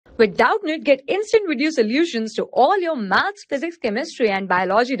With Doubtnut, get instant video solutions to all your maths, physics, chemistry, and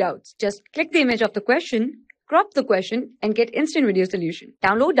biology doubts. Just click the image of the question, crop the question, and get instant video solution.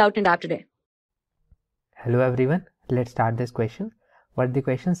 Download Doubtnut app today. Hello everyone, let's start this question. What the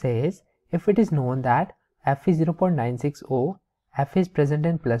question says, if it is known that F is 0.960, F is present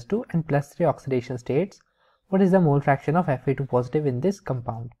in +2 and +3 oxidation states, what is the mole fraction of Fe2 positive in this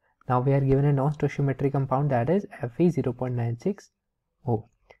compound? Now we are given a non-stoichiometric compound, that is Fe 0.960.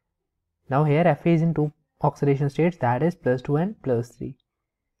 Now here Fe is in two oxidation states, that is +2 and +3.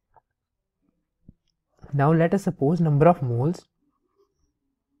 Now let us suppose number of moles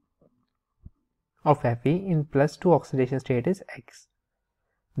of Fe in +2 oxidation state is X.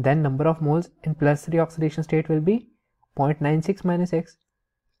 Then number of moles in +3 oxidation state will be 0.96 minus X,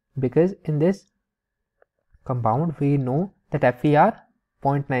 because in this compound we know that Fe are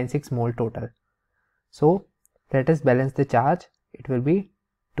 0.96 mole total. So let us balance the charge. It will be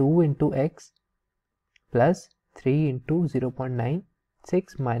 2 into X plus 3 into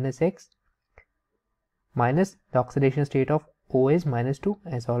 0.96 minus X minus the oxidation state of O is -2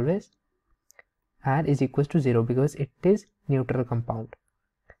 as always, and is equals to 0 because it is neutral compound.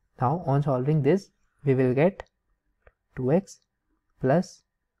 Now on solving this we will get 2x plus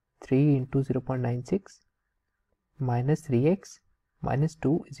 3 into 0.96 minus 3x minus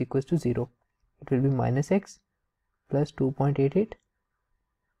 2 is equals to 0. It will be minus x plus 2.88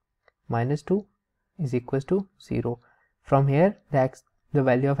 minus 2 is equals to 0. From here the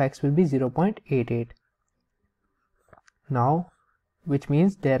value of x will be 0.88. Now, which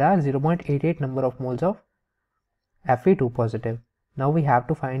means there are 0.88 number of moles of Fe2 positive. Now we have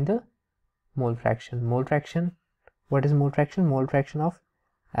to find the mole fraction. Mole fraction, what is mole fraction? Mole fraction of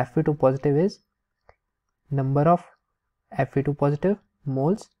Fe2 positive is number of Fe2 positive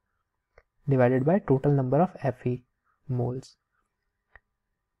moles divided by total number of Fe moles.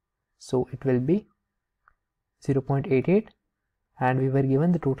 So it will be 0.88 and we were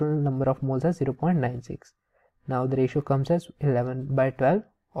given the total number of moles as 0.96. Now the ratio comes as 11/12,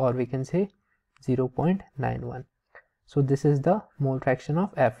 or we can say 0.91. So this is the mole fraction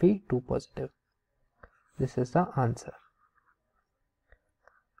of Fe2 positive. This is the answer.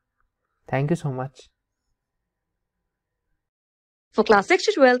 Thank you so much. For class 6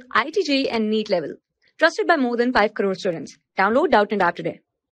 to 12, IIT JEE and NEET level. Trusted by more than 5 crore students. Download Doubtnut app today.